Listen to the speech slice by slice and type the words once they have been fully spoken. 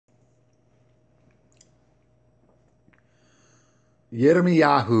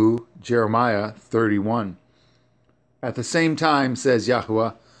Yirmiyahu, Jeremiah 31. At the same time, says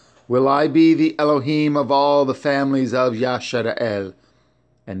Yahuwah, will I be the Elohim of all the families of Yashara'el,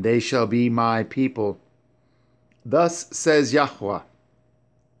 and they shall be my people. Thus says Yahuwah,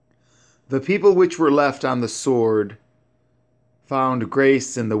 the people which were left on the sword found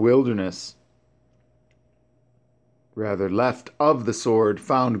grace in the wilderness. Left of the sword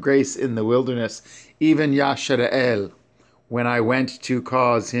found grace in the wilderness, even Yashara'el, when I went to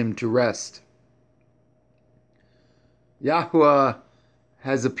cause him to rest. Yahuwah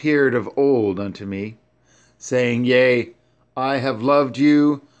has appeared of old unto me, saying, Yea, I have loved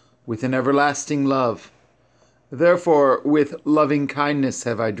you with an everlasting love. Therefore with loving kindness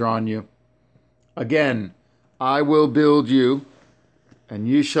have I drawn you. Again, I will build you, and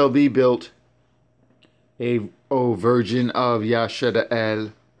you shall be built, O Virgin of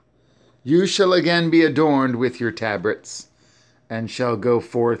Yashara'el. You shall again be adorned with your tabrets, and shall go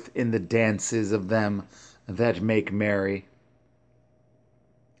forth in the dances of them that make merry.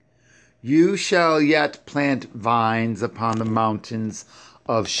 You shall yet plant vines upon the mountains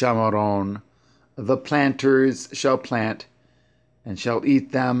of Shamaron. The planters shall plant, and shall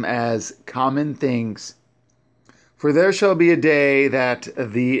eat them as common things. For there shall be a day that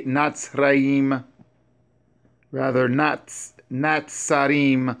the Natsarim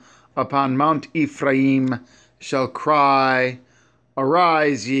upon Mount Ephraim shall cry,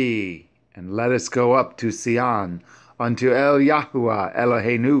 Arise ye, and let us go up to Sion, unto El Yahuwah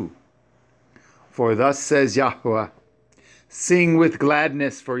Eloheinu. For thus says Yahuwah, Sing with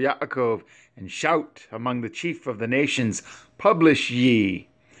gladness for Yaakov, and shout among the chief of the nations. Publish ye,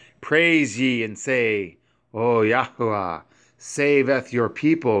 praise ye, and say, O Yahuwah, saveth your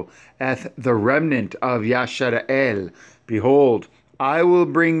people, eth the remnant of Yashara'el. Behold, I will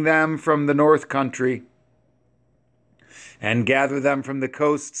bring them from the north country, and gather them from the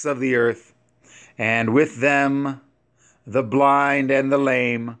coasts of the earth, and with them the blind and the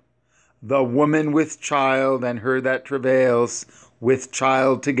lame, the woman with child, and her that travails with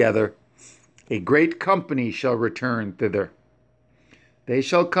child together. A great company shall return thither. They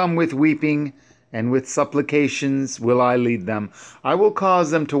shall come with weeping, and with supplications will I lead them. I will cause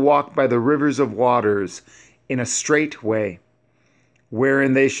them to walk by the rivers of waters in a straight way,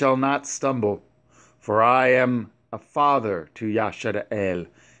 wherein they shall not stumble. For I am a father to Yashara'el,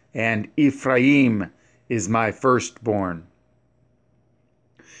 and Ephraim is my firstborn.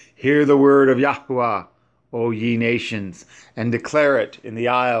 Hear the word of Yahuwah, O ye nations, and declare it in the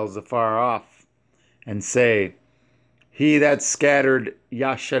isles afar off, and say, He that scattered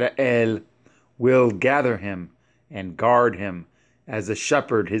Yashara'el will gather him and guard him as a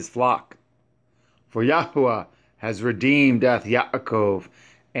shepherd his flock. For Yahuwah has redeemed Yaakov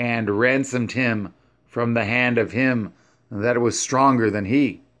and ransomed him from the hand of him that was stronger than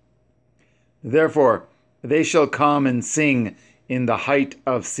he. Therefore they shall come and sing in the height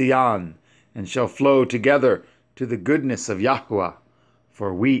of Sion, and shall flow together to the goodness of Yahuwah,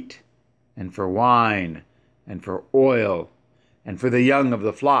 for wheat, and for wine, and for oil, and for the young of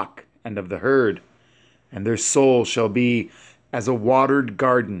the flock and of the herd. And their soul shall be as a watered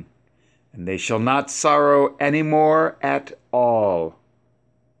garden, and they shall not sorrow any more at all.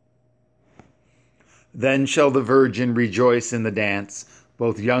 Then shall the virgin rejoice in the dance,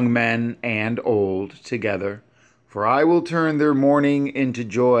 both young men and old together. For I will turn their mourning into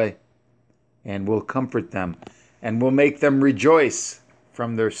joy, and will comfort them, and will make them rejoice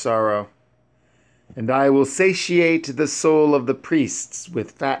from their sorrow. And I will satiate the soul of the priests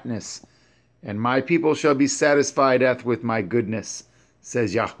with fatness, and my people shall be satisfied with my goodness,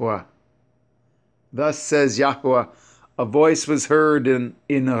 says Yahuwah. Thus says Yahuwah, a voice was heard in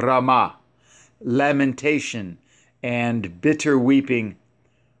Ramah, lamentation and bitter weeping,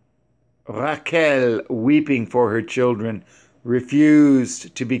 Rachel weeping for her children,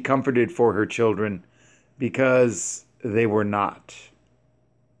 refused to be comforted for her children, because they were not.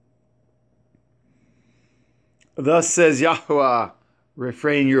 Thus says Yahuwah,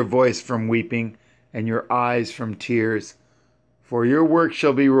 refrain your voice from weeping, and your eyes from tears, for your work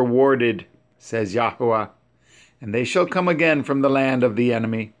shall be rewarded, says Yahuwah, and they shall come again from the land of the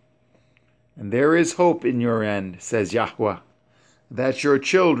enemy. And there is hope in your end, says Yahuwah, that your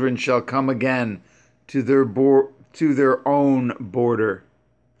children shall come again to their own border.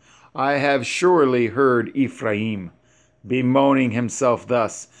 I have surely heard Ephraim bemoaning himself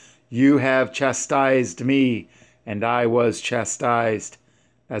thus, You have chastised me, and I was chastised,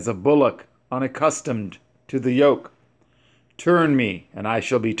 as a bullock unaccustomed to the yoke. Turn me, and I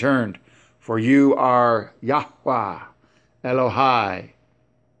shall be turned, for you are Yahweh, Elohai.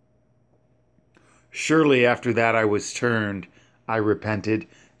 Surely after that I was turned, I repented,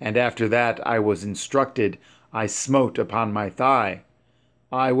 and after that I was instructed, I smote upon my thigh.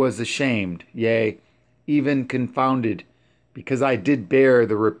 I was ashamed, yea, even confounded, because I did bear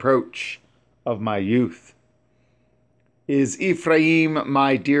the reproach of my youth. Is Ephraim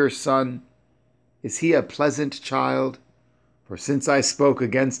my dear son? Is he a pleasant child? For since I spoke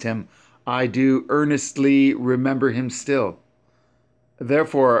against him, I do earnestly remember him still.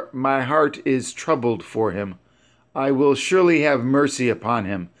 Therefore my heart is troubled for him. I will surely have mercy upon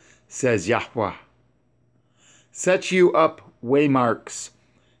him, says Yahweh. Set you up waymarks,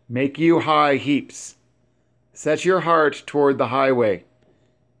 make you high heaps. Set your heart toward the highway,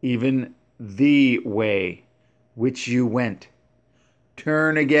 even the way which you went.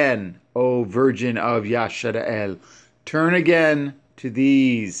 Turn again, O Virgin of Yashara'el, turn again to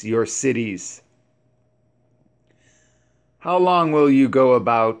these your cities. How long will you go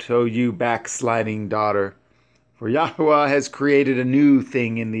about, O you backsliding daughter? For Yahweh has created a new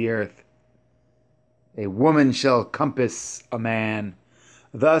thing in the earth. A woman shall compass a man.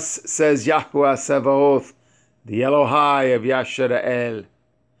 Thus says Yahweh Sevaoth, the Elohai of Yashara'el.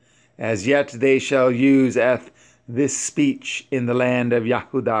 As yet they shall use this speech in the land of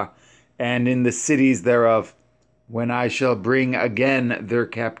Yehudah and in the cities thereof, when I shall bring again their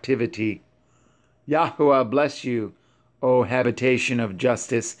captivity. Yahuwah bless you, O habitation of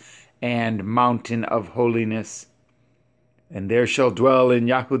justice and mountain of holiness. And there shall dwell in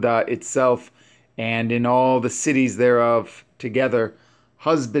Yehudah itself and in all the cities thereof together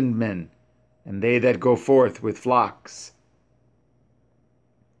husbandmen, and they that go forth with flocks.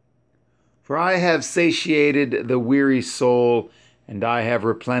 For I have satiated the weary soul, and I have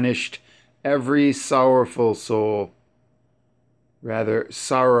replenished every sorrowful soul.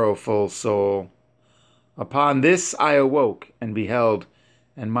 Upon this I awoke and beheld,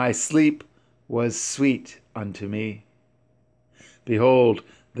 and my sleep was sweet unto me. Behold,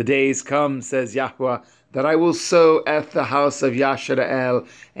 the days come, says Yahweh, that I will sow at the house of Yashara'el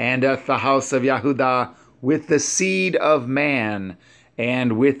and at the house of Yehudah with the seed of man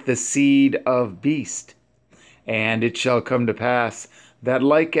and with the seed of beast. And it shall come to pass that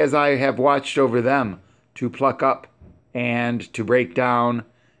like as I have watched over them to pluck up and to break down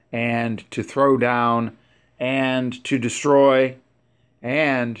and to throw down and to destroy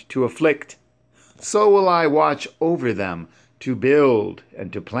and to afflict, so will I watch over them to build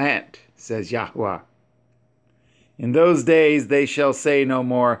and to plant, says Yahweh. In those days they shall say no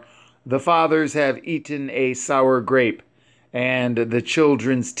more, the fathers have eaten a sour grape, and the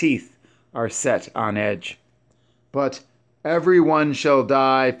children's teeth are set on edge. But every one shall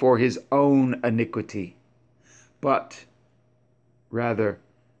die for his own iniquity. But rather,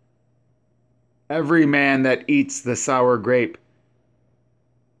 every man that eats the sour grape,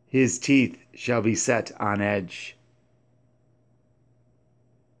 his teeth shall be set on edge.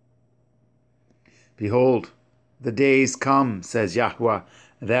 Behold, the days come, says Yahweh,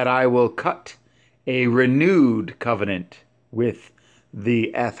 that I will cut a renewed covenant with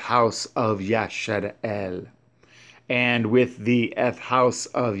the house of Yashara'el and with the house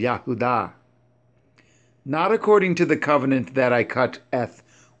of Yehudah, not according to the covenant that I cut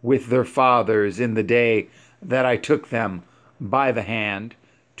with their fathers in the day that I took them by the hand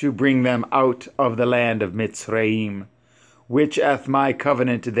to bring them out of the land of Mitzrayim, which my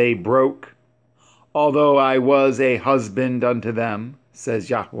covenant they broke, although I was a husband unto them, says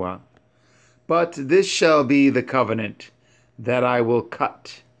Yahweh. But this shall be the covenant that I will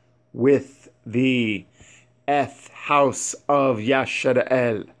cut with the house of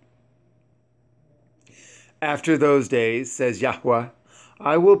Yashara'el. After those days, says Yahweh,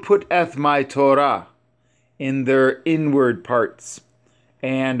 I will put my Torah in their inward parts,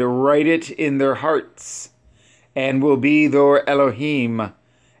 and write it in their hearts, and will be their Elohim,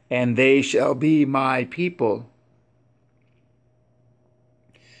 and they shall be my people.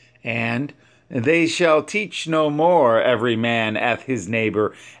 And they shall teach no more every man his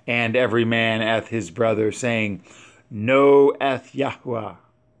neighbor, and every man his brother, saying, Know Yahweh,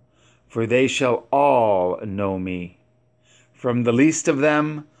 for they shall all know me, from the least of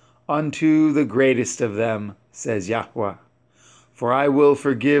them unto the greatest of them, says Yahweh. For I will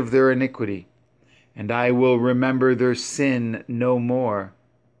forgive their iniquity, and I will remember their sin no more.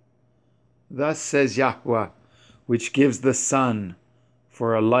 Thus says Yahweh, which gives the sun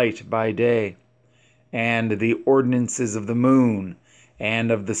for a light by day, and the ordinances of the moon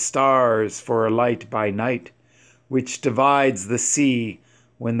and of the stars for a light by night, which divides the sea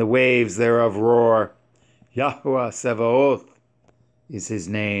when the waves thereof roar. Yahweh Sevaoth is his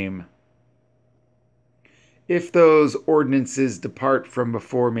name. If those ordinances depart from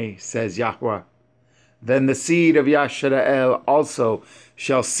before me, says Yahweh, Then the seed of Yashara'el also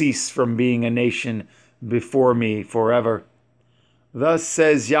shall cease from being a nation before me forever. Thus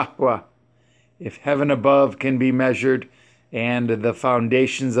says Yahweh, if heaven above can be measured, and the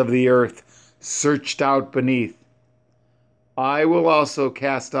foundations of the earth searched out beneath, I will also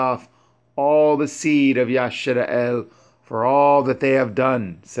cast off all the seed of Yashara'el for all that they have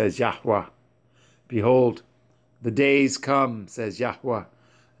done, says Yahweh. Behold, the days come, says Yahweh,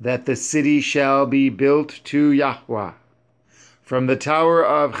 that the city shall be built to Yahweh, from the tower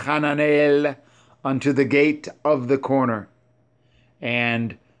of Hananeel unto the gate of the corner.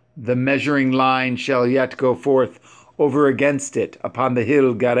 And the measuring line shall yet go forth over against it upon the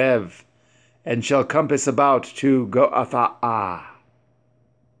hill Garev, and shall compass about to Goatha'ah.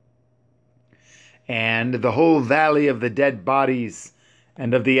 And the whole valley of the dead bodies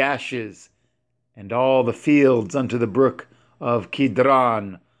and of the ashes, and all the fields unto the brook of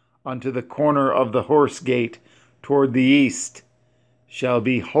Kidron, unto the corner of the horse gate toward the east, shall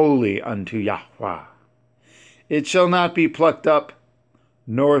be holy unto Yahweh. It shall not be plucked up,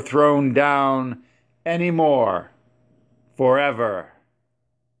 nor thrown down any more, forever.